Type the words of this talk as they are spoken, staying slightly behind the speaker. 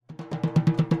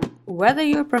Whether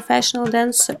you're a professional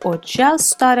dancer or just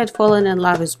started falling in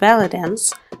love with belly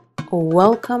dance,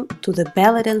 welcome to the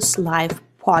Belly Dance Live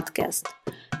podcast.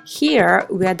 Here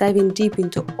we are diving deep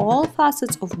into all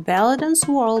facets of belly dance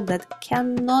world that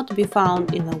cannot be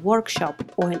found in a workshop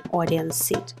or an audience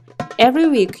seat. Every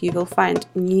week you will find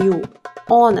new,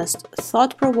 honest,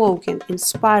 thought-provoking,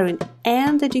 inspiring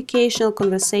and educational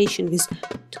conversation with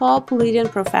top leading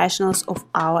professionals of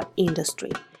our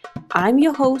industry. I'm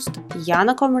your host,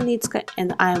 Yana Komarnitska,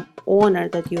 and I am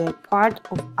honored that you are part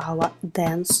of our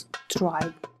dance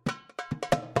tribe.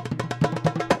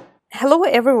 Hello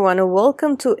everyone, and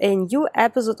welcome to a new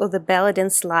episode of the Belly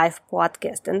Dance Live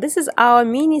podcast. And this is our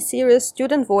mini-series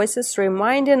Student Voices,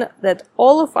 reminding that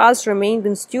all of us remain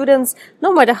being students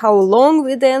no matter how long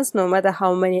we dance, no matter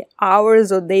how many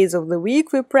hours or days of the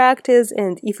week we practice,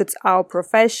 and if it's our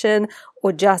profession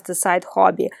or just a side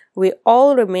hobby. We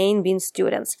all remain being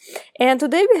students. And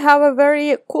today we have a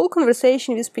very cool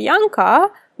conversation with Priyanka,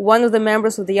 one of the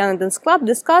members of the Young Dance Club,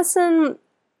 discussing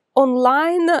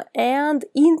online and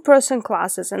in-person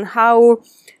classes and how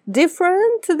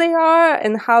different they are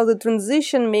and how the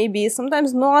transition may be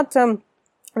sometimes not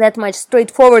that much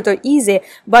straightforward or easy,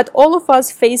 but all of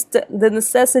us faced the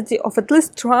necessity of at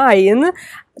least trying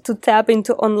to tap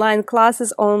into online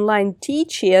classes, online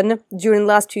teaching during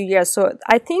last few years. So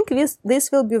I think this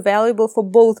will be valuable for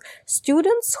both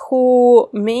students who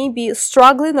may be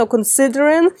struggling or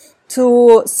considering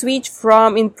to switch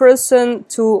from in-person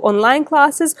to online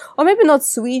classes, or maybe not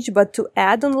switch, but to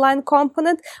add online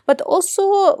component, but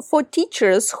also for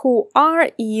teachers who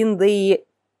are in the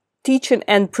teaching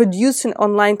and producing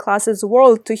online classes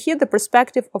world to hear the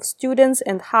perspective of students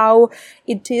and how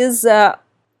it is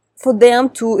for them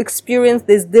to experience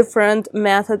this different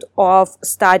method of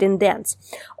studying dance.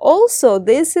 Also,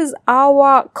 this is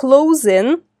our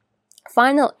closing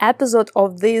final episode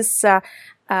of this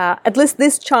at least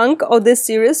this chunk of this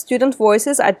series, Student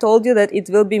Voices. I told you that it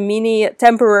will be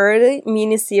temporary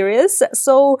mini-series.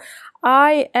 So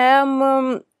I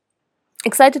am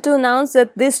excited to announce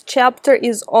that this chapter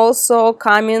is also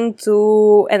coming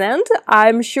to an end.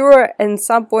 I'm sure at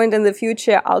some point in the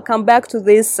future I'll come back to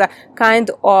this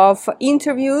kind of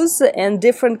interviews and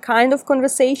different kind of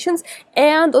conversations.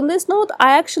 And on this note,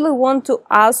 I actually want to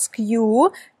ask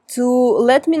you to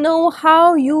let me know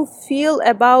how you feel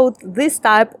about this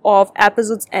type of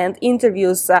episodes and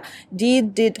interviews.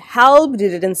 Did it help?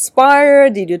 Did it inspire?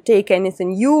 Did you take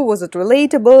anything new? Was it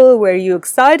relatable? Were you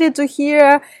excited to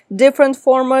hear different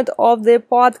format of the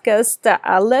podcast?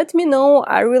 Let me know.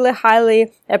 I really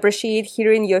highly appreciate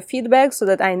hearing your feedback so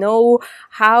that I know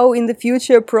how in the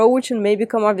future approach and maybe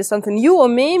come up with something new, or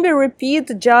maybe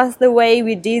repeat just the way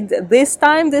we did this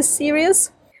time, this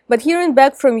series. But hearing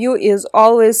back from you is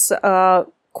always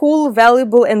cool,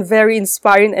 valuable, and very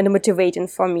inspiring and motivating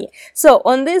for me. So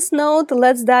on this note,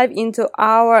 let's dive into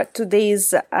our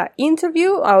today's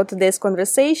interview, our today's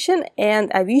conversation, and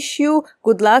I wish you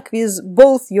good luck with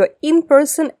both your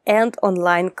in-person and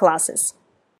online classes.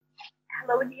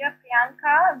 Hello, dear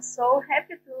Priyanka. I'm so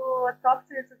happy to talk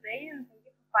to you today, and thank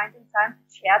you for finding time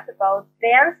to chat about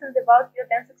dance and about your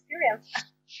dance experience.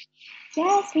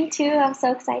 Yes, me too. I'm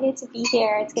so excited to be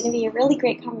here. It's going to be a really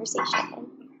great conversation.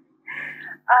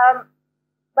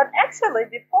 But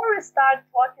actually, before we start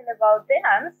talking about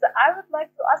dance, I would like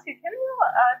to ask you, can you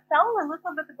tell a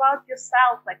little bit about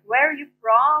yourself? Like, where are you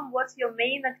from? What's your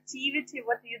main activity?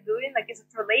 What are you doing? Like, is it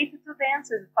related to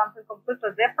dance? Is it something completely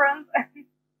different?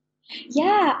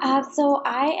 Yeah, so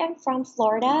I am from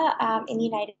Florida in the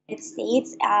United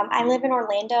States. I live in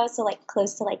Orlando, so like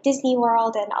close to like Disney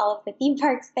World and all of the theme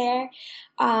parks there.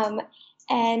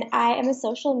 And I am a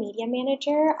social media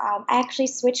manager. I actually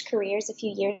switched careers a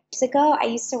few years ago. I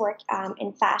used to work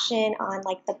in fashion on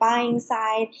like the buying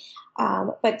side.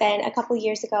 But then a couple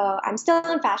years ago, I'm still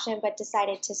in fashion, but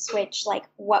decided to switch like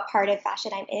what part of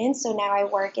fashion I'm in. So now I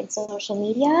work in social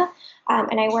media,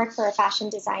 and I work for a fashion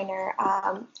designer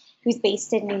who's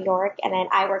based in New York, and then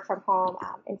I work from home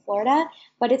in Florida.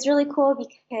 But it's really cool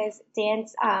because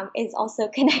dance is also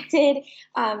connected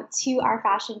to our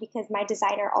fashion because my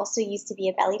designer also used to be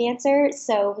a belly dancer.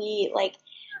 So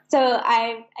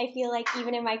I feel like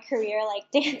even in my career, like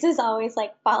dance has always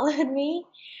like followed me.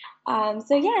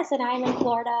 So yes, and I'm in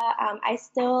Florida. I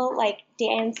still like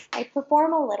dance. I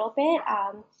perform a little bit.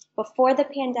 Before the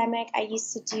pandemic, I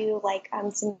used to do like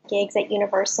some gigs at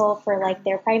Universal for like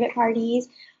their private parties.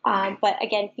 But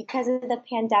again, because of the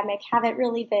pandemic, haven't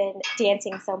really been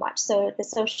dancing so much. So the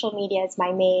social media is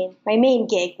my main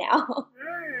gig now.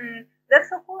 That's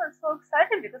so cool and so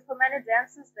exciting because for many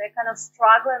dancers, they're kind of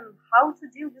struggling how to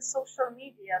deal with social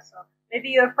media. So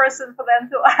maybe you're a person for them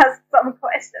to ask some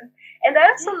questions. And And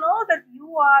I also know that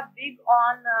you are big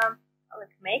on like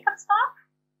makeup stuff.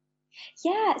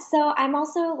 Yeah, so I'm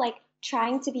also like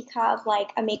trying to become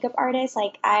like a makeup artist.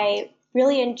 Like I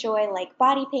really enjoy like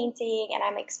body painting and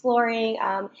I'm exploring.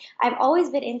 I've always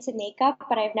been into makeup,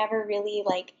 but I've never really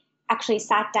like actually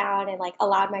sat down and like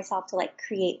allowed myself to like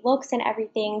create looks and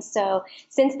everything. So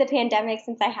since the pandemic,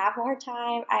 since I have more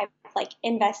time, I've like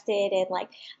invested in like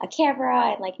a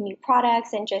camera and like new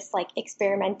products and just like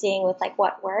experimenting with like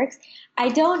what works. I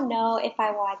don't know if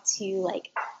I want to like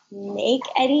make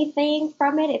anything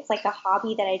from it. It's like a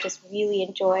hobby that I just really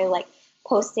enjoy, like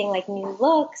posting like new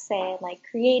looks and like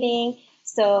creating.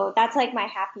 So that's like my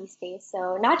happy space.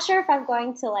 So not sure if I'm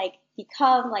going to like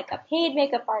become like a paid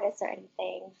makeup artist or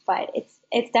anything, but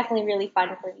it's definitely really fun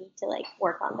for me to like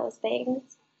work on those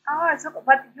things. Oh, so,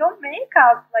 but your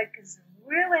makeup like is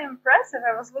really impressive.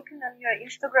 I was looking on your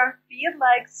Instagram feed,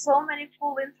 like so many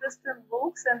cool, interesting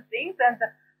looks and things, and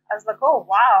I was like, oh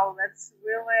wow, that's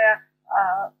really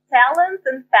talent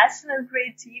and passion and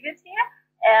creativity.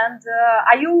 And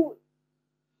are you,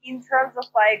 in terms of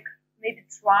like maybe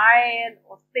trying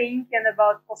or thinking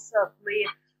about possibly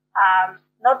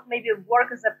not maybe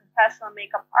work as a professional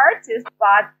makeup artist,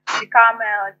 but become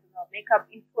a like, makeup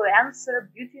influencer,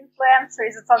 beauty influencer?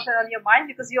 Is it something on your mind?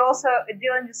 Because you also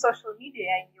dealing with social media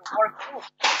in your work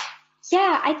too.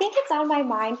 Yeah, I think it's on my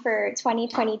mind for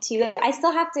 2022. I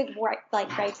still have to work,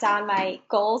 like write down my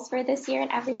goals for this year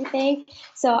and everything.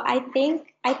 So I think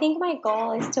my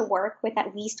goal is to work with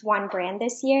at least one brand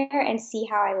this year and see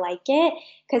how I like it.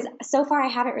 Because so far I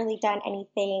haven't really done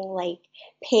anything like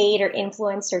paid or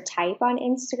influencer type on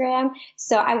Instagram.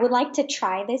 So I would like to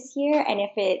try this year, and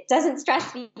if it doesn't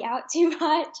stress me out too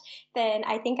much, then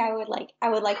I think I would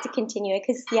like to continue it.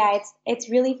 Because yeah, it's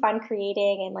really fun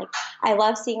creating, and like I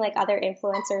love seeing like other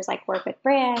influencers like work with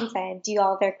brands and do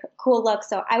all their cool looks.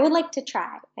 So I would like to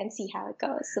try and see how it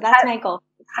goes. So that's my goal.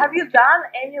 Have you done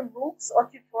any looks or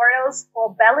tutorials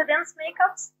for belly dance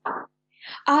makeups?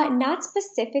 Not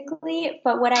specifically,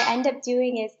 but what I end up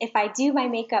doing is if I do my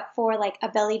makeup for like a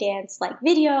belly dance like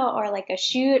video or like a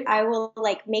shoot, I will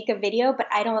like make a video, but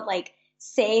I don't like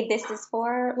say this is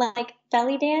for like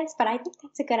belly dance, but I think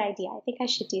that's a good idea. I think I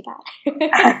should do that.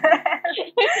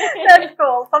 That's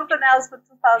cool. Something else for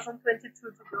 2022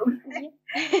 to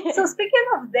do. So speaking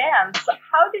of dance,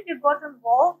 how did you got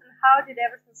involved and how did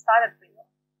everything started for you?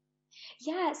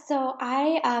 Yeah, so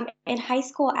I in high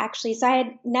school actually, so I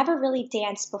had never really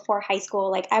danced before high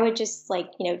school. Like I would just like,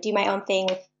 do my own thing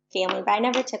with family, but I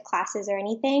never took classes or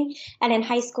anything. And in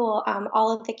high school,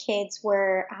 all of the kids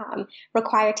were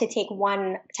required to take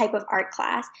one type of art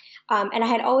class. And I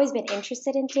had always been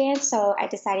interested in dance, so I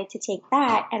decided to take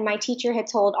that. And my teacher had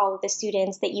told all of the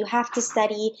students that you have to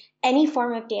study any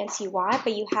form of dance you want,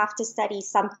 but you have to study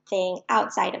something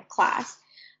outside of class.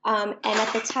 And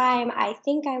at the time, I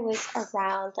think I was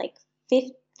around like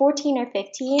 14 or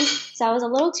 15. So I was a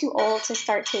little too old to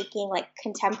start taking like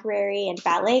contemporary and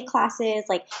ballet classes.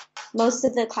 Like most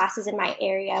of the classes in my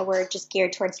area were just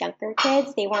geared towards younger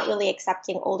kids. They weren't really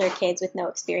accepting older kids with no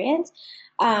experience.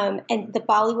 And the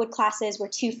Bollywood classes were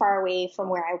too far away from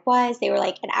where I was. They were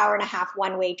like an hour and a half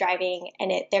one way driving,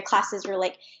 and their classes were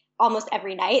like almost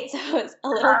every night, so it was a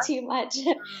little too much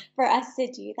for us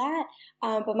to do that.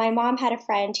 But my mom had a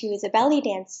friend who was a belly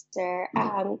dancer,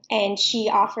 and she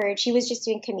was just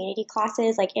doing community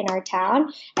classes like in our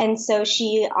town, and so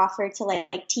she offered to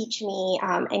like teach me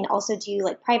and also do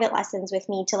like private lessons with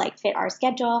me to like fit our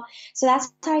schedule. So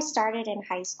that's how I started in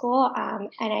high school, and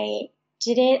I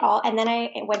did it all, and then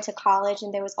I went to college,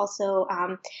 and there was also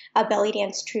a belly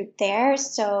dance troupe there.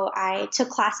 So I took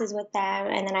classes with them,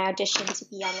 and then I auditioned to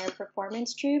be on their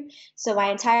performance troupe. So my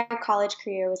entire college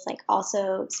career was like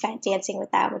also spent dancing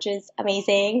with them, which is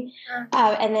amazing.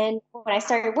 And then when I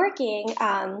started working,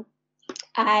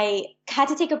 I had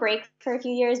to take a break for a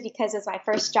few years because it was my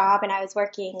first job, and I was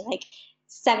working like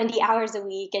 70 hours a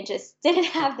week and just didn't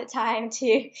have the time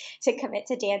to commit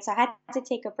to dance. So I had to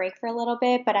take a break for a little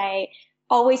bit, but I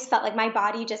always felt like my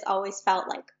body just always felt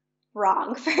like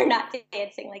wrong for not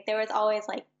dancing. Like there was always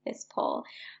like this pull.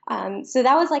 So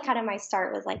that was like kind of my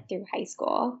start was like through high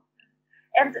school.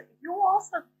 And you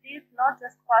also did not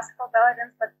just classical ballet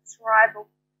dance, but tribal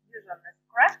fusion, is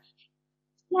correct?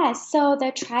 Yeah, so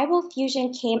the tribal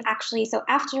fusion came actually, so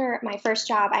after my first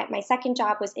job, my second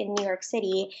job was in New York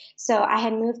City. So I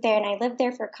had moved there and I lived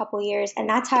there for a couple years, and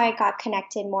that's how I got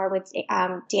connected more with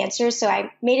dancers. So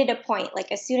I made it a point,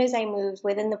 like as soon as I moved,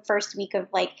 within the first week of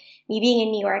like me being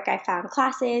in New York, I found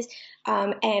classes.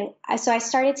 So I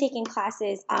started taking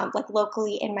classes like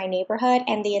locally in my neighborhood,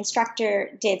 and the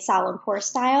instructor did Salampour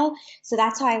style. So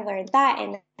that's how I learned that.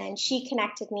 And then she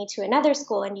connected me to another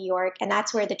school in New York, and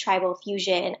that's where the tribal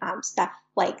fusion stuff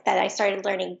like that I started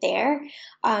learning there.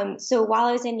 So while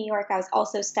I was in New York, I was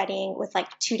also studying with like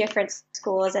two different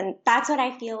schools, and that's what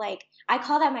I feel like. I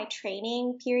call that my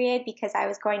training period because I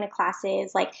was going to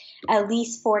classes like at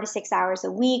least 4 to 6 hours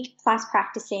a week, plus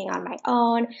practicing on my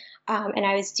own. And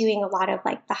I was doing a lot of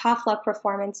like the Hoflag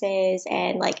performances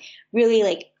and like really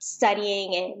like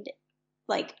studying and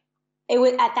like it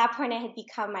was at that point it had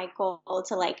become my goal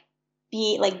to like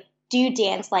be like do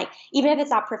dance like even if it's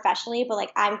not professionally, but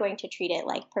like I'm going to treat it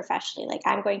like professionally. Like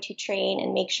I'm going to train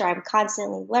and make sure I'm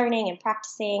constantly learning and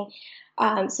practicing.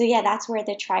 So yeah, that's where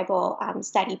the tribal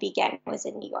study began, was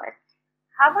in New York.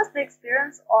 How was the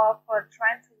experience of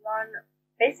trying to learn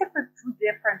basically two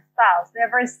different styles?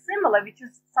 They're very similar, which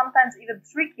is sometimes even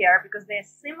trickier because they're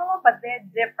similar, but they're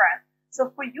different.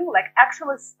 So for you, like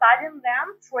actually studying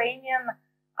them, training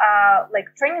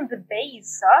the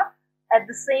base at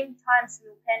the same time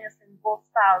simultaneously in both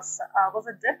styles, was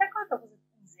it difficult or was it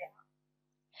easier?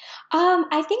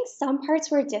 I think some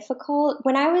parts were difficult.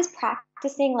 When I was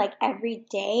practicing like every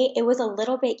day, it was a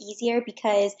little bit easier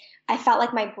because I felt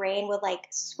like my brain would like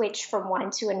switch from one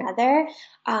to another.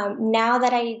 Now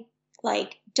that I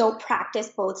like don't practice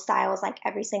both styles like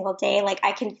every single day, like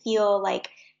I can feel like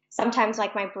sometimes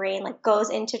like my brain like goes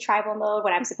into tribal mode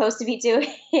when I'm supposed to be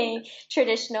doing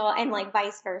traditional and like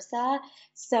vice versa.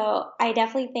 So I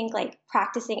definitely think like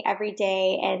practicing every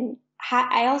day and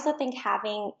I also think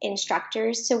having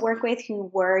instructors to work with who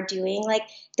were doing like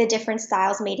the different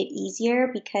styles made it easier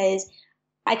because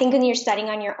I think when you're studying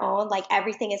on your own, like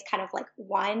everything is kind of like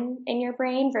one in your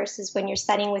brain versus when you're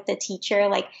studying with a teacher,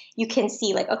 like you can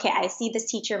see like, okay, I see this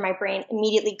teacher, my brain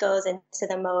immediately goes into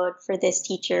the mode for this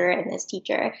teacher and this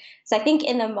teacher. So I think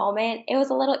in the moment it was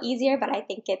a little easier, but I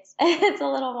think it's it's a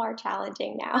little more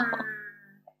challenging now.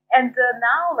 And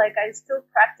now, like, are you still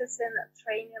practicing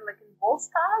training like in both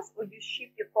styles, or you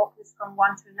shift your focus from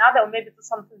one to another, or maybe to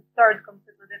something third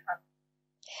completely different?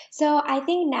 So I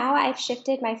think now I've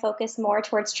shifted my focus more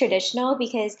towards traditional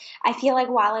because I feel like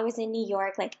while I was in New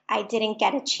York, like I didn't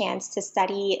get a chance to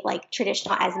study like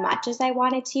traditional as much as I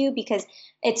wanted to because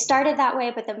it started that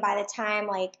way. But then by the time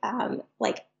like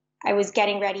I was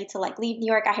getting ready to like leave New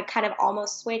York, I had kind of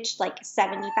almost switched like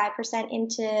 75%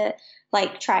 into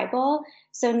like tribal.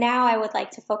 So now I would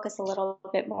like to focus a little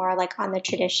bit more like on the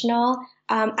traditional.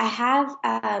 I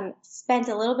have spent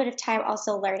a little bit of time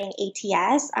also learning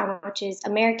ATS, which is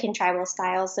American Tribal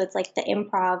Style. So it's like the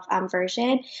improv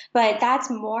version, but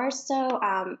that's more so.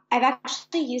 I've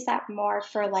actually used that more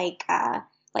for like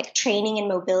training and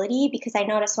mobility because I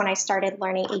noticed when I started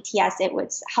learning ATS, it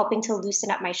was helping to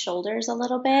loosen up my shoulders a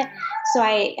little bit. So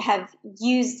I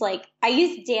use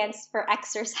dance for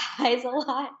exercise a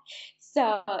lot.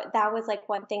 So that was like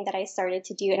one thing that I started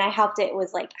to do, and I helped it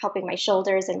was like helping my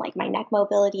shoulders and like my neck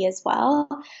mobility as well.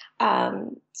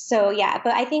 So yeah,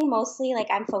 but I think mostly like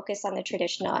I'm focused on the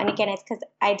traditional, and again, it's because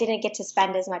I didn't get to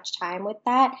spend as much time with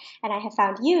that, and I have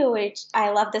found you, which I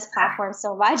love this platform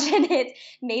so much, and it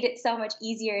made it so much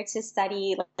easier to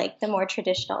study like the more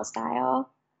traditional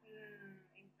style.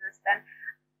 Interesting.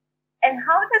 And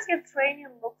how does your training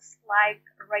looks like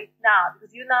right now?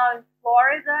 Because you're now in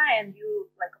Florida, and you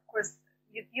like, of course,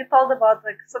 you told about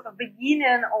like sort of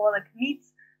beginning or like mid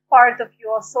part of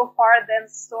your so far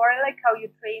dance story, like how you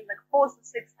train like 4 to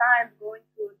 6 times, going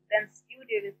to dance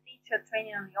studio with teacher,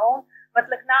 training on your own. But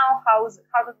like now, how does it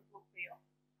look for you?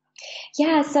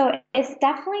 Yeah, so it's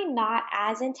definitely not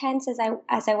as intense as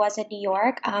I was in New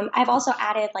York. I've also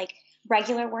added like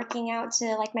regular working out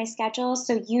to like my schedule.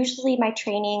 So usually my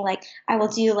training, like I will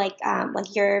do like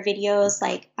your videos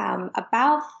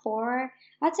about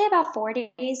I'd say about 4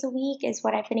 days a week is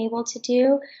what I've been able to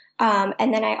do.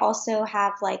 And then I also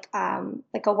have like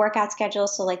a workout schedule,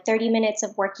 so like 30 minutes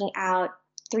of working out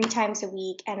 3 times a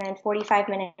week, and then 45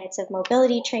 minutes of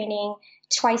mobility training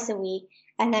twice a week.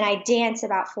 And then I dance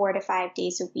about 4 to 5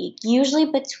 days a week, usually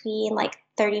between like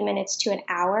 30 minutes to an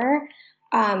hour.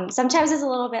 Sometimes it's a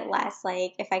little bit less,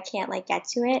 like if I can't like get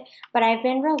to it, but I've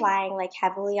been relying like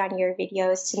heavily on your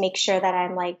videos to make sure that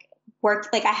I'm like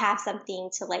I have something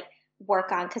to like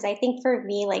work on. Cause I think for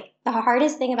me, like the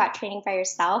hardest thing about training by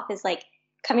yourself is like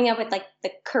coming up with like the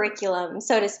curriculum,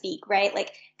 so to speak, right?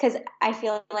 Like, cause I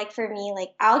feel like for me, like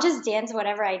I'll just dance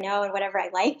whatever I know and whatever I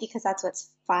like because that's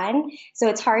what's fun. So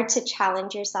it's hard to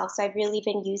challenge yourself. So I've really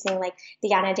been using like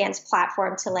the Yana Dance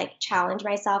platform to like challenge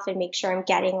myself and make sure I'm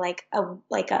getting like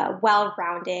a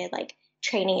well-rounded like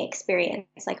training experience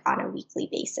like on a weekly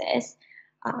basis.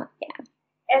 Yeah.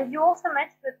 And you also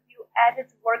mentioned that you added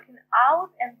working out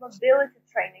and mobility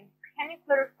training. can you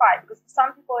clarify? Because for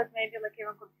some people it may be like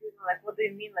even confusing, like what do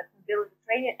you mean like mobility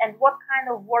training and what kind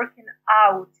of working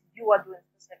out you are doing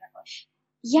specifically?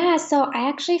 Yeah, so I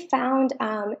actually found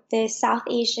this South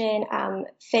Asian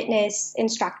fitness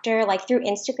instructor like through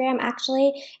Instagram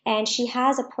actually, and she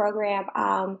has a program.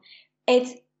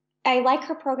 It's I like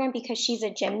her program because she's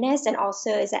a gymnast and also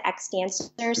is an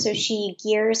ex-dancer, so she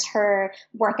gears her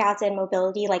workouts and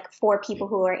mobility like for people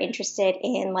who are interested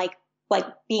in like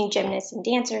being gymnasts and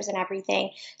dancers and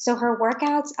everything. So her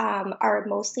workouts are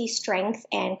mostly strength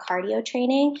and cardio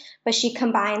training, but she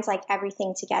combines like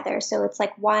everything together. So it's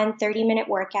like one 30-minute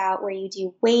workout where you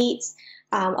do weights,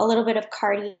 a little bit of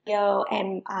cardio,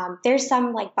 and there's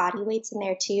some like body weights in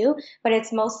there too, but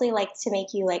it's mostly like to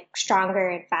make you like stronger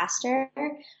and faster.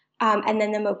 And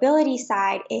then the mobility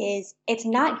side is it's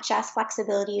not just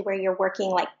flexibility where you're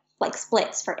working like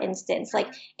splits, for instance. Like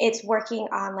it's working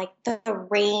on like the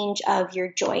range of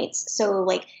your joints. So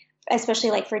like especially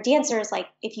like for dancers, like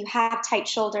if you have tight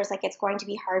shoulders, like it's going to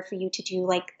be hard for you to do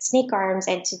like snake arms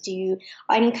and to do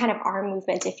any kind of arm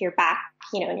movements if your back,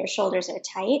 and your shoulders are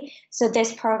tight. So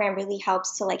this program really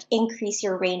helps to like increase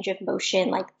your range of motion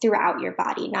like throughout your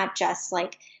body, not just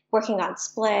like working on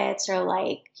splits or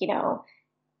like,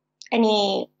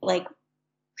 any like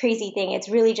crazy thing. It's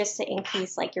really just to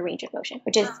increase like your range of motion,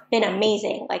 which has been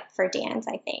amazing like for dance,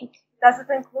 I think. Does it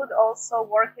include also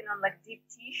working on like deep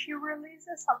tissue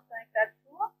releases, something like that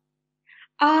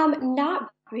too?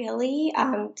 Not really.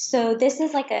 So this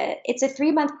is like it's a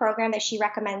 3-month program that she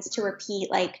recommends to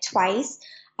repeat like twice.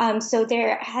 So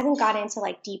there hasn't gone into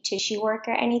like deep tissue work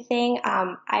or anything.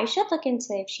 I should look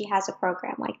into if she has a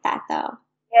program like that though.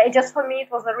 Yeah, just for me,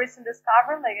 it was a recent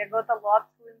discovery. Like I got a lot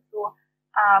into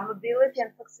mobility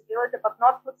and flexibility, but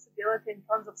not flexibility in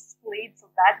terms of splits or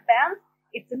back bend.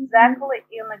 It's exactly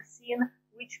in like seeing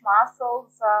which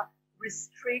muscles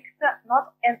restrict,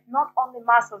 not only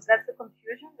muscles. That's the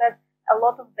confusion that a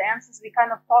lot of dances, we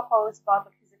kind of talk always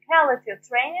about the physicality of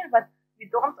training, but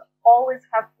we don't always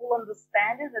have full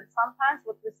understanding that sometimes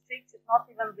what restricts is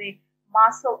not even the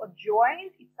muscle or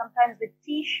joint, it's sometimes the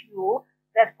tissue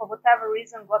that for whatever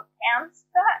reason got tensed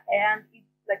and it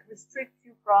like restricts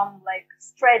you from like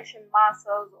stretching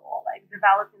muscles or like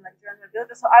developing like joint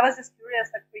mobility. So I was just curious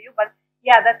like for you, but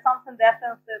yeah, that's something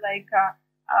definitely like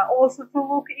also to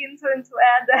look into and to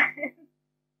add.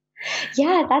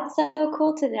 Yeah, that's so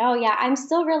cool to know. Yeah, I'm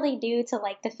still really new to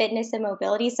like the fitness and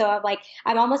mobility. So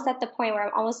I'm almost at the point where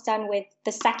I'm almost done with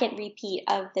the second repeat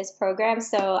of this program.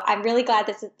 So I'm really glad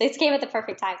this came at the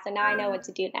perfect time. So now I know what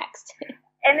to do next.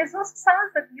 And it also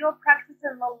sounds that you're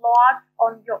practicing a lot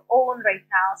on your own right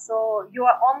now. So you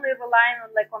are only relying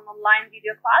on like on online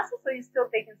video classes, or you're still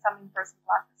taking some in-person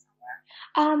classes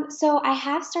somewhere? So I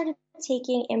have started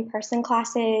taking in-person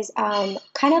classes,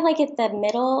 kind of like at the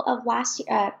middle of last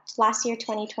year,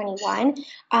 2021.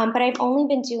 But I've only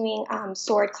been doing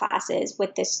sword classes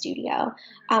with this studio.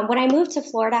 When I moved to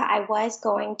Florida, I was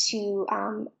going to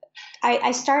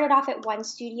I started off at one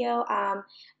studio,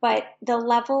 but the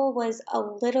level was a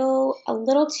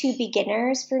little too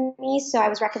beginners for me, so I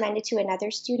was recommended to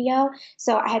another studio.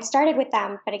 So I had started with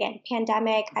them, but again,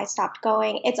 pandemic, I stopped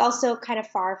going. It's also kind of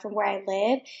far from where I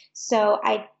live, so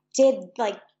I did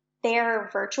like their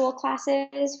virtual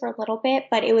classes for a little bit,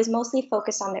 but it was mostly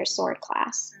focused on their sword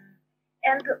class.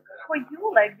 And for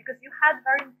you, like, because you had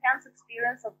very intense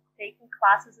experience of taking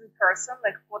classes in person,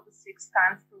 like 4 to 6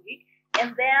 times per week,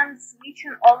 and then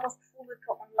switching almost fully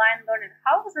to online learning.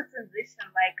 How was the transition?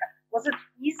 Like, was it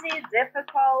easy,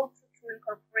 difficult to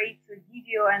incorporate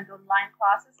video and online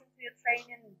classes into your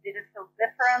training? Did it feel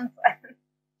different?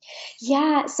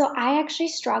 Yeah, so I actually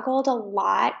struggled a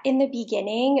lot in the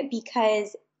beginning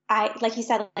because like you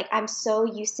said, like I'm so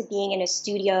used to being in a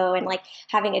studio and like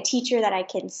having a teacher that I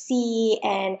can see,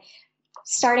 and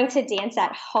starting to dance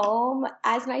at home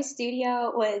as my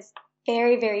studio was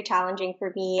very, very challenging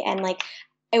for me. And like,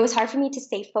 it was hard for me to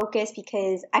stay focused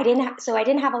because I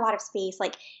didn't have a lot of space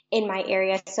like in my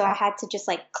area. So I had to just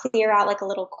like clear out like a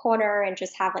little corner and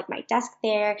just have like my desk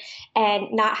there,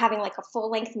 and not having like a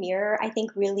full length mirror, I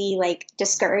think really like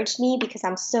discouraged me because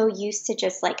I'm so used to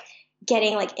just like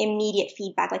getting like immediate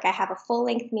feedback. Like I have a full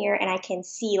length mirror and I can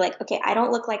see like, okay, I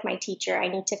don't look like my teacher. I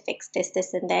need to fix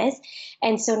this, and this.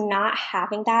 And so not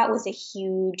having that was a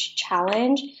huge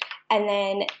challenge. And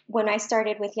then when I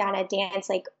started with Yana Dance,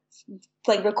 like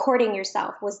recording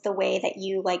yourself was the way that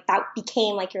you like that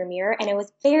became like your mirror, and it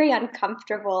was very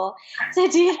uncomfortable to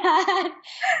do that.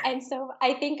 And so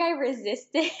I think I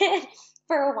resisted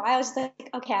for a while. I was like,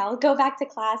 okay, I'll go back to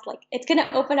class. Like it's gonna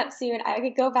open up soon. I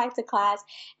could go back to class.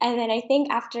 And then I think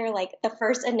after like the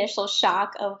first initial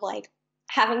shock of like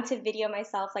having to video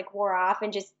myself like wore off,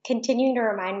 and just continuing to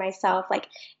remind myself like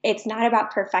it's not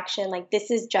about perfection. Like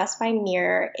this is just my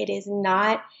mirror. It is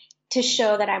not to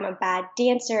show that I'm a bad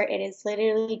dancer. It is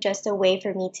literally just a way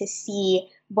for me to see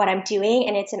what I'm doing.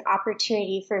 And it's an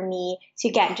opportunity for me to,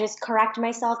 again, just correct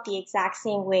myself the exact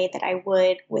same way that I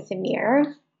would with a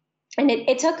mirror. And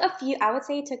it took I would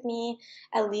say it took me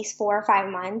at least 4 or 5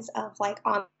 months of like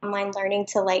online learning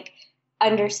to like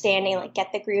understanding, like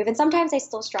get the groove. And sometimes I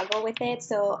still struggle with it.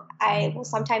 So I will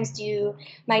sometimes do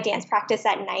my dance practice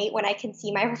at night when I can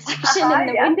see my reflection in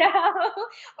the window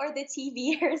or the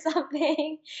TV or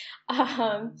something.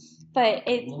 But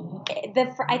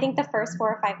I think the first 4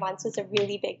 or 5 months was a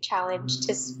really big challenge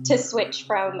to switch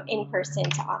from in-person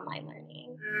to online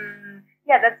learning.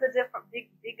 Yeah, that's the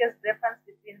biggest difference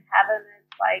between having it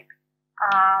like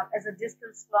as a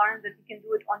distance learning, that you can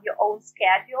do it on your own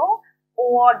schedule,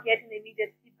 or getting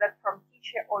immediate feedback from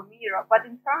teacher or mirror. But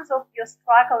in terms of your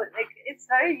struggle, like it's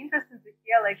very interesting to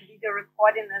hear like video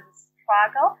recording as a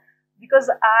struggle, because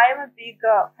I'm a big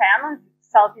fan of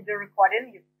self-video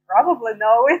recording. You probably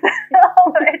know it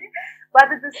already.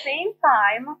 But at the same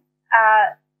time,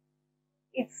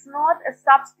 it's not a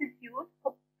substitute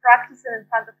for practicing in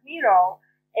front of mirror.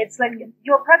 It's like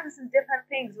you're practicing different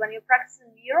things. When you're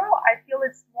practicing mirror, I feel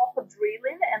it's more for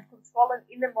drilling and controlling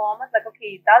in the moment. Like,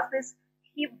 okay, does this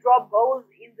hip drop goes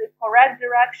in the correct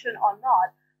direction or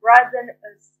not? Rather than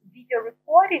video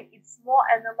recording, it's more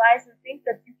analyzing things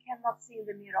that you cannot see in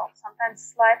the mirror. Sometimes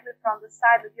slightly from the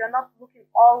side, that you're not looking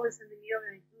always in the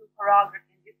mirror and doing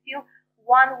choreography. You feel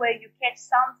one way, you catch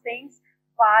some things,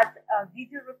 but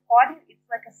video recording, it's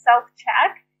like a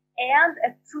self-check and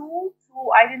a tool to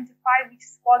identify which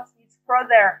spots needs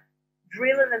further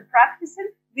drilling and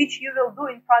practicing, which you will do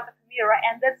in front of a mirror.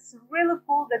 And that's really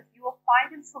cool that you are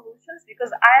finding solutions, because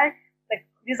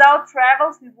without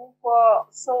travels, we move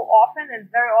so often, and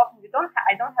very often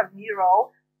I don't have mirror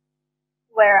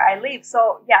where I live.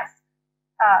 So yes,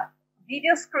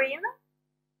 video screen,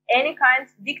 any kind,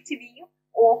 big TV,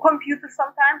 or computer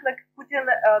sometimes, like putting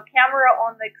a camera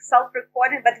on like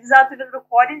self-recording, but without even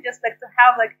recording, just like to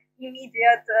have like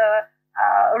immediate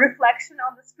reflection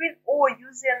on the screen, or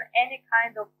using any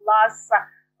kind of glass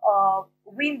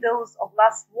windows or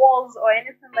glass walls or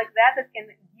anything like that that can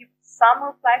give some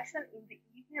reflection in the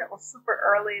evening or super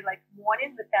early, like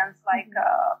morning, depends like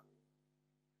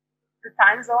the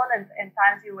time zone and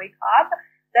times you wake up.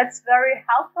 That's very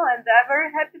helpful, and I'm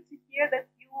very happy to hear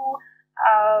that you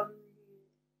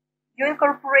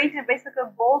incorporated basically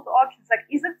both options. Like,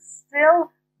 is it still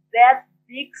that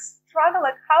big struggle?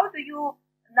 Like, how do you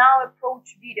now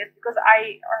approach videos? Because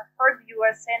I heard you were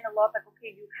saying a lot, like,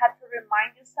 okay, you had to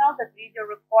remind yourself that video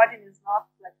recording is not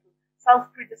like to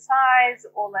self-criticize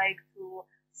or like to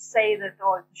say that,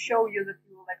 or to show you that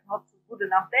you're like not good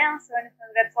enough dance or anything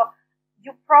like that. So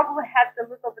you probably had a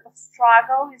little bit of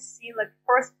struggle. You see like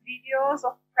first videos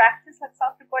of practice, like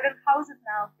self-recording. How is it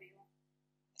now for you?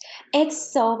 It's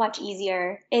so much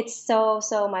easier. It's so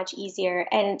much easier.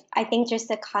 And I think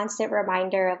just a constant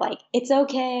reminder of like, it's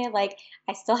okay. Like,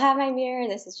 I still have my mirror.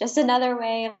 This is just another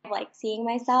way of like seeing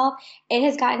myself. It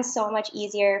has gotten so much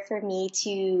easier for me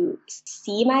to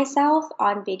see myself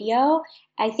on video.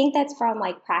 I think that's from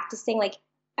like practicing. Like,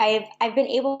 I've been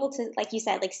able to, like you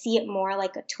said, like see it more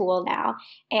like a tool now.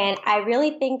 And I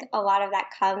really think a lot of that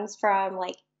comes from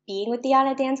like being with the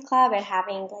Anna Dance Club and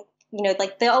having like,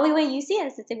 like the only way you see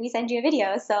us is if we send you a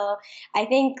video. So I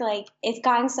think like it's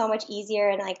gotten so much easier,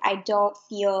 and like I don't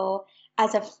feel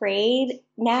as afraid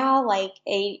now. Like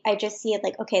I just see it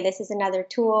like, okay, this is another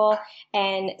tool.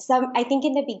 And I think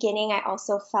in the beginning I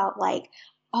also felt like,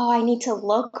 oh, I need to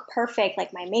look perfect,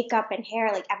 like my makeup and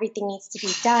hair, like everything needs to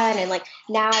be done. And like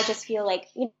now I just feel like,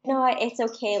 you know what, it's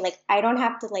okay. Like I don't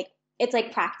have to like, it's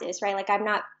like practice, right? Like I'm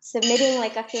not submitting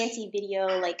like a fancy video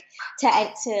like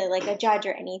to like a judge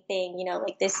or anything,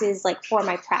 like this is like for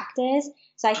my practice.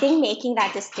 So I think making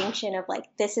that distinction of like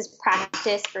this is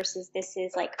practice versus this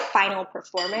is like final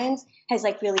performance has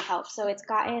like really helped. So it's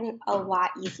gotten a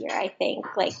lot easier, I think,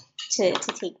 like to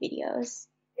take videos.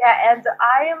 Yeah, and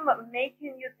I am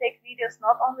making you take videos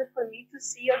not only for me to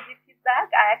see or give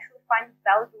feedback. I actually find it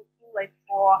valuable too, like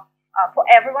for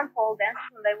everyone, for all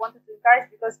dancers, and I wanted to encourage,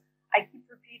 because I keep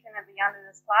repeating at the Anna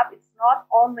Dance Club, it's not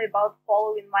only about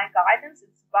following my guidance,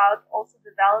 it's about also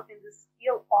developing the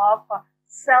skill of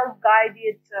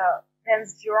self-guided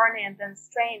dance journey and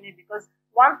dance training. Because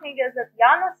one thing is that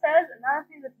Yana says, another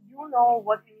thing that you know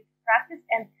what you need to practice,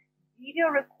 and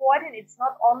video recording, it's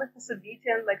not only for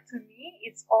submitting like to me,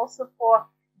 it's also for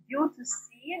you to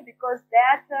see, because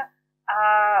that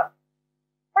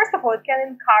first of all, it can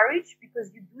encourage because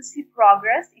you do see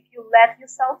progress if you let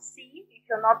yourself see, if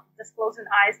you're not just closing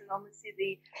eyes and only see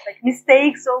the like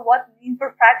mistakes or what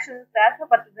imperfections, etc.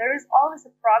 But there is always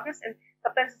a progress, and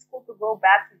sometimes it's cool to go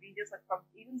back to videos like from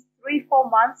even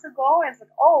 3-4 months ago, and it's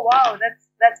like, oh wow,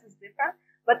 that was different.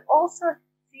 But also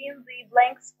seeing the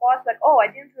blank spot, like, oh, I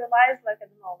didn't realize, like, I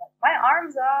don't know, like my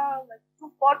arms are like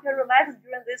too far relaxed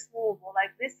during this move, or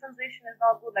like this transition is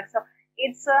not good. Like, so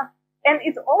it's and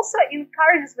it also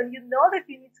encourages when you know that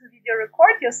you need to video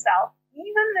record yourself,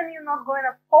 even when you're not going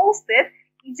to post it,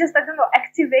 it just, I don't know,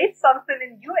 activates something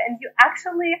in you and you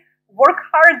actually work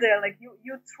harder, like you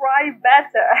try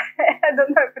better. I don't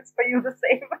know if it's for you the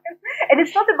same. And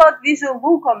it's not about visual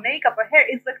look or makeup or hair,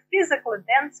 it's like physical,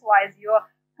 dance-wise, you're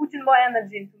putting more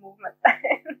energy into movement.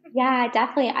 Yeah,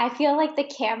 definitely. I feel like the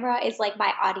camera is like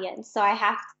my audience. So I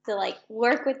have to like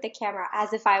work with the camera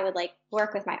as if I would like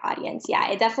work with my audience. Yeah,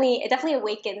 it definitely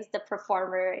awakens the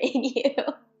performer in you.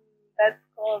 That's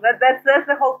cool. That's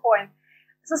the whole point.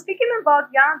 So speaking about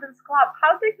Young Dance Club,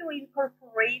 how did you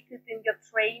incorporate it in your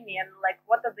training? Like,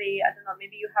 what are the, I don't know,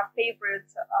 maybe you have favorite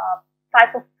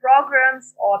type of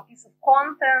programs or piece of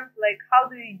content? Like, how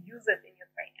do you use it in your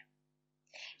training?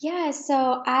 Yeah,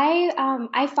 so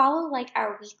I follow like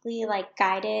our weekly like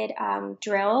guided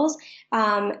drills.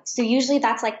 So usually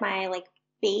that's like my like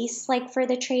base like for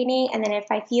the training, and then if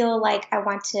I feel like I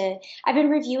want to, I've been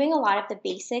reviewing a lot of the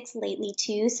basics lately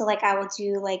too. So like I will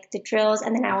do like the drills,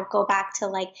 and then I will go back to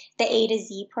like the A to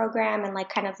Z program and like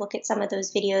kind of look at some of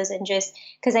those videos, and just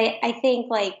because I think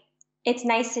like it's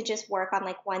nice to just work on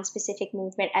like one specific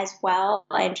movement as well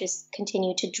and just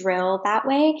continue to drill that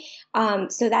way.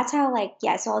 So that's how like,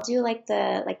 yeah, so I'll do like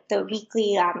the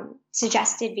weekly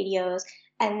suggested videos.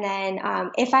 And then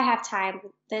if I have time,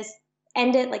 this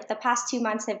ended like the past 2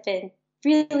 months have been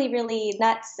really, really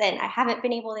nuts, and I haven't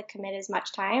been able to commit as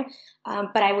much time.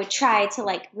 But I would try to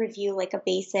like review like a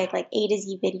basic like A to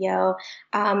Z video.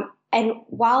 And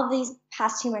while these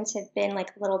past 2 months have been like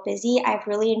a little busy, I've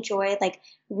really enjoyed like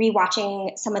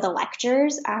rewatching some of the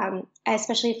lectures,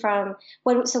 especially from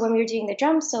when we were doing the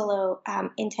drum solo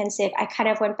intensive. I kind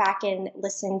of went back and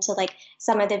listened to like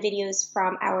some of the videos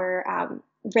from our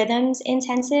rhythms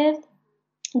intensive,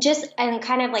 just and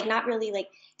kind of like not really like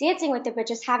dancing with it, but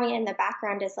just having it in the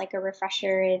background as like a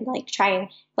refresher and like trying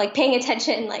like paying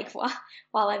attention like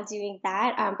while I'm doing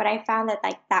that. But I found that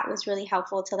like that was really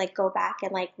helpful to like go back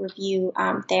and like review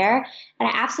there. And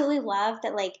I absolutely love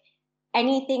that like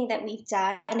anything that we've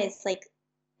done is like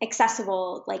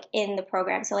accessible like in the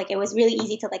program. So like it was really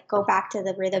easy to like go back to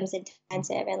the rhythms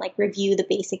intensive and like review the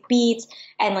basic beats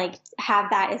and like have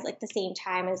that as like the same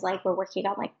time as like we're working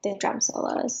on like the drum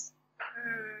solos.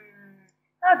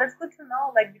 Oh, that's good to know.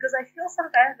 Like, because I feel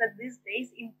sometimes that these days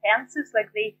intensives,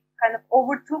 like they kind of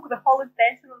overtook the whole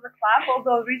intention of the club.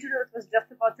 Although originally it was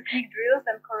just about technique drills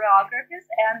and choreographies.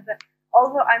 And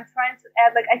although I'm trying to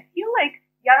add, like, I feel like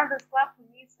Young Dance Club for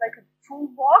me is like a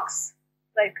toolbox.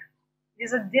 Like,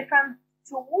 these are different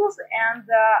tools, and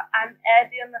I'm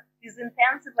adding these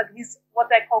intensive, like these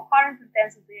what I call current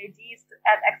intensive. The idea is to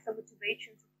add extra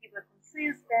motivation to keep it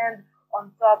consistent on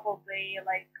top of the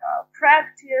like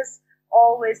practice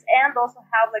always, and also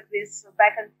have like this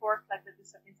back and forth, like I do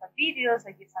some videos,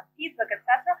 I give some feedback,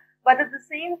 etc. But at the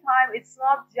same time, it's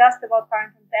not just about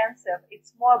current intensive.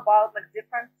 It's more about like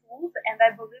different tools, and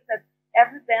I believe that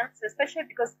every dance, especially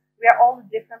because we are all at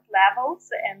different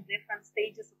levels and different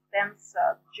stages of dance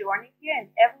journey here, and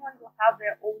everyone will have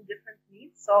their own different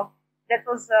needs. So that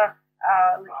was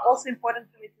also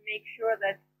important to me to make sure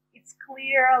that it's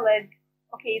clear, like,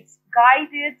 okay, it's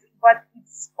guided, but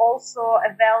it's also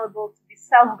available to be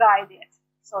self-guided.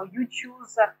 So you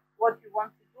choose what you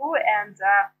want to do, and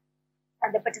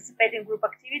the participating group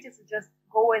activities, you just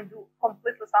go and do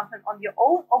completely something on your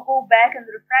own, or go back and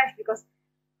refresh, because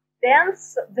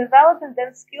dance development,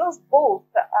 dance skills, both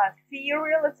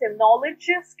theory, let's say knowledge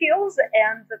skills,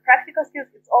 and the practical skills,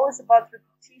 it's always about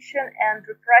repetition and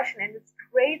refreshing. And it's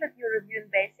great that you're reviewing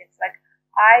basics. Like,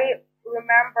 I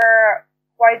remember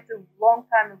quite a long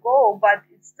time ago, but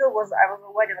it still was, I was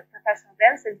already a professional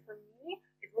dancer. And for me,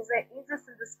 it was an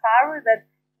interesting discovery that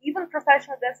even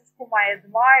professional dancers whom I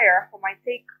admire, whom I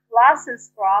take classes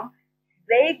from,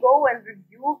 they go and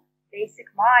review basic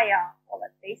Maya or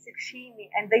like basic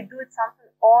shimmy, and they do it something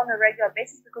on a regular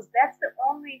basis, because that's the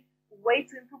only way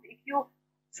to improve. If you're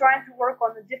trying to work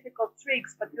on the difficult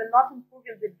tricks, but you're not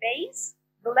improving the base,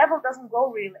 the level doesn't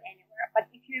go really anywhere. But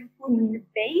if you improve the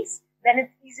base, then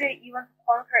it's easier even to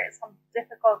conquer some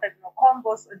difficult,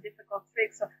 combos or difficult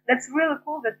tricks. So that's really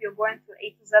cool that you're going to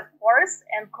A to Z course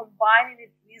and combining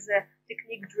it with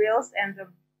technique drills, and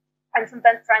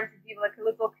sometimes trying to give like a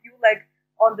little cue, like,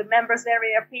 on the members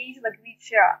area page, like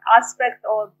which aspect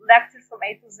or lectures from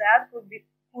A to Z would be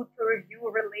put to review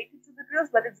related to the drills,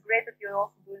 but it's great that you're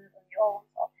also doing it on your own.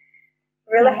 So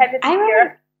really happy to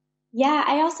hear. Yeah,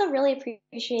 I also really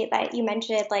appreciate that you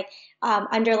mentioned like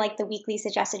under like the weekly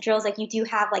suggested drills, like you do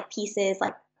have like pieces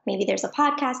like maybe there's a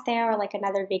podcast there or like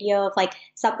another video of like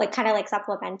kind of like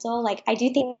supplemental. Like I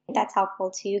do think that's helpful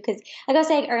too, because like I was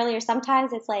saying earlier,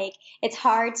 sometimes it's like it's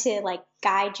hard to like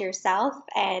guide yourself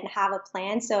and have a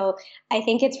plan. So I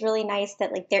think it's really nice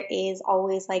that like there is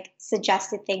always like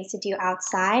suggested things to do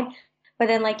outside. But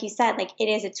then like you said, like it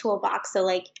is a toolbox. So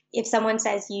like if someone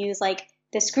says use like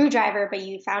the screwdriver, but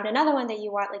you found another one that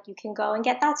you want, like you can go and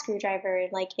get that screwdriver.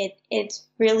 And like it's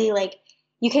really like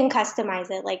you can customize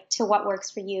it like to what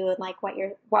works for you and like what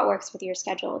works with your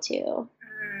schedule too.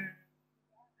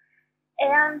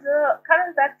 And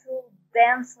coming back to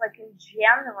dance, like in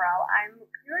general, I'm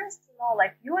curious to know,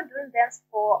 like you were doing dance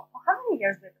for how many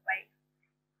years, by the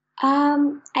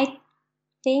way? I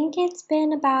think it's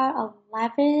been about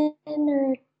 11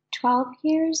 or 12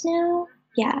 years now.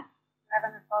 Yeah.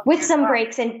 With some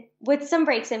breaks in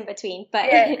between, but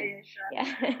yeah, sure. Yeah.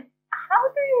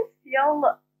 How do you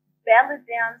feel belly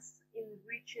dance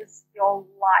enriches your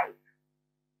life?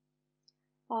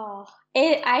 Oh,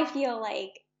 I feel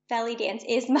like belly dance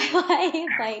is my life.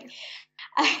 Like,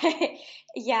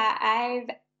 I've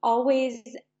always,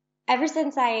 ever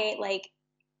since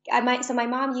my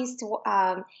mom used to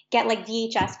get like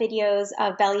VHS videos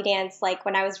of belly dance like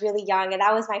when I was really young, and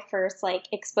that was my first like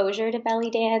exposure to belly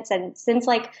dance. And since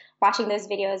like watching those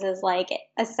videos as like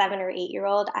a 7 or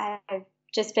 8-year-old, I've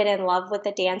just been in love with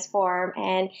the dance form.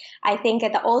 And I think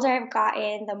the older I've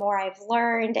gotten, the more I've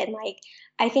learned. And like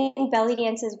I think belly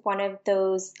dance is one of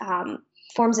those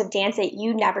forms of dance that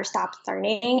you never stop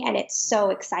learning, and it's so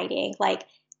exciting. Like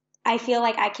I feel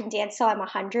like I can dance till I'm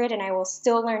 100 and I will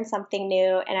still learn something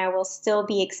new and I will still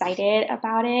be excited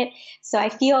about it. So I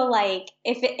feel like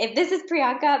if this is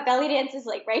Priyanka, belly dance is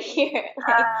like right here.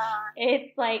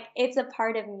 Like it's a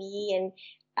part of me, and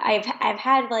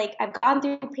I've gone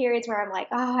through periods where I'm like,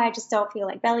 oh, I just don't feel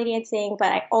like belly dancing,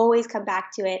 but I always come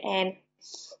back to it. And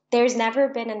there's never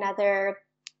been another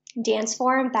dance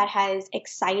form that has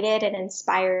excited and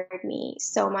inspired me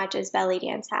so much as belly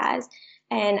dance has.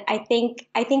 And I think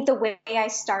the way I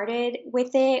started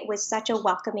with it was such a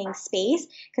welcoming space,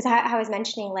 because I was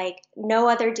mentioning like no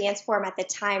other dance form at the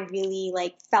time really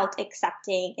like felt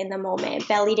accepting in the moment.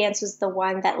 Belly dance was the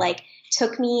one that like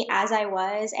took me as I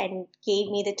was and gave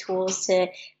me the tools to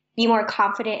be more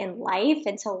confident in life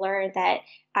and to learn that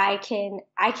I can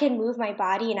move my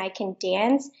body and I can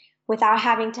dance without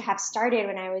having to have started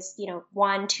when I was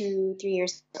 1, 2, 3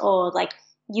 years old. Like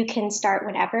you can start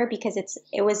whenever, because it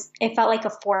felt like a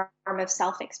form of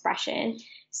self-expression.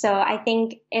 So I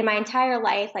think in my entire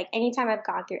life, like anytime I've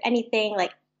gone through anything,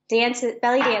 like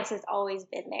belly dance has always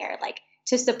been there, like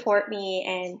to support me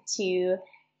and to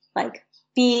like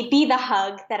be the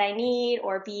hug that I need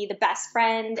or be the best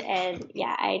friend. And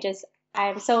yeah,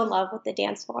 I'm so in love with the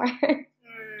dance floor. Do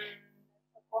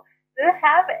you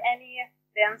have any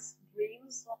dance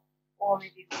dreams or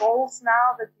maybe goals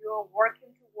now that you're working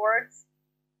towards?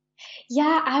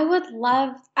 Yeah, I would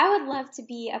love to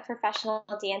be a professional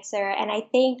dancer. And I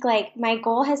think like my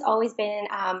goal has always been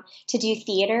to do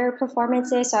theater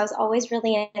performances. So I was always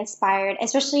really inspired,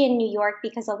 especially in New York,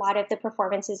 because a lot of the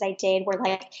performances I did were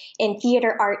like in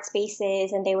theater art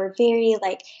spaces, and they were very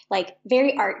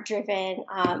very art driven.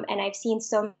 And I've seen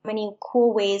so many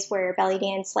cool ways where belly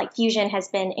dance like fusion has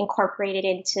been incorporated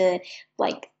into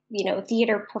like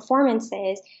theater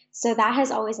performances. So that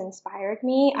has always inspired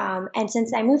me. And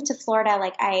since I moved to Florida,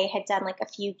 like I had done like a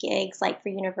few gigs like for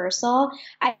Universal.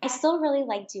 I still really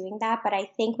like doing that, but I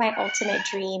think my ultimate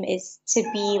dream is to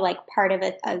be like part of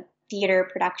a theater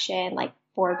production like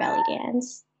for belly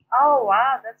dance. Oh,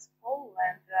 wow, that's cool.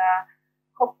 And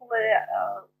hopefully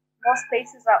more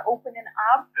spaces are opening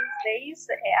up these days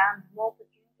and more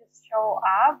opportunities show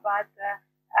up. But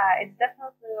it's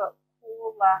definitely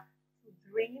cool to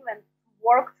dream and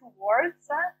work towards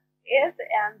it,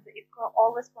 and it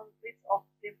always consists of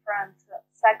different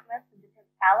segments and different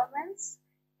elements.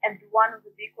 And one of the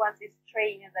big ones is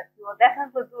training, that you are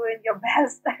definitely doing your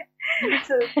best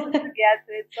to get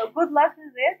to it. So good luck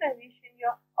with it. I wishing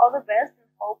you all the best and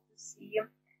hope to see you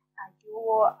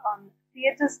on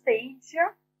theater stage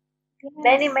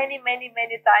many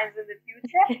times in the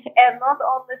future, and not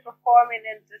only performing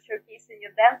and showcasing your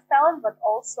dance talent, but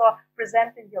also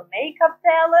presenting your makeup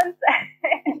talent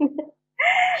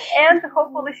and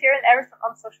hopefully sharing everything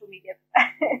on social media.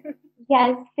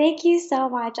 Yes, thank you so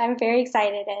much. I'm very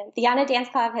excited, and the Yana Dance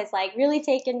Club has like really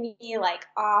taken me like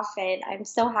off, and I'm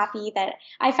so happy that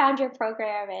I found your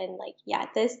program. And like, yeah,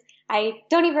 this I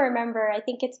don't even remember. I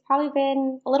think it's probably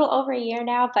been a little over a year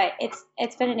now, but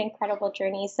it's been an incredible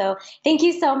journey. So thank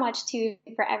you so much too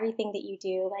for everything that you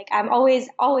do. Like, I'm always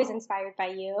inspired by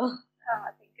you. Oh,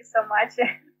 thank you so much.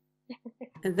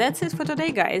 That's it for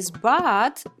today, guys.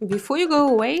 But before you go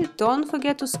away, don't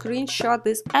forget to screenshot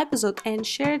this episode and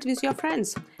share it with your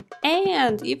friends.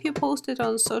 And if you post it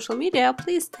on social media,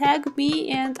 please tag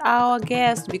me and our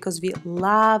guest because we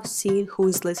love seeing who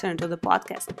is listening to the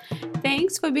podcast.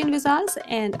 Thanks for being with us,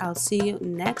 and I'll see you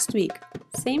next week.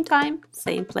 Same time,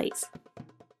 same place.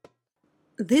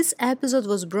 This episode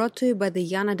was brought to you by the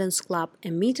Yana Dance Club, a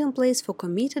meeting place for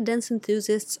committed dance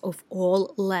enthusiasts of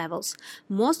all levels.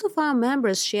 Most of our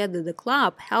members shared that the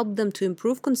club helped them to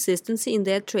improve consistency in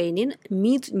their training,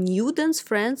 meet new dance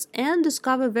friends, and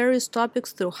discover various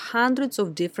topics through hundreds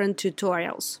of different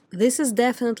tutorials. This is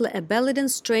definitely a belly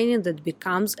dance training that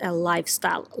becomes a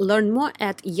lifestyle. Learn more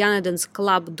at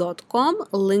yanadanceclub.com,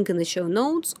 link in the show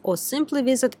notes, or simply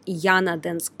visit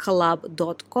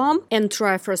yanadanceclub.com and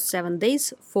try for 7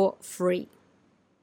 days for free.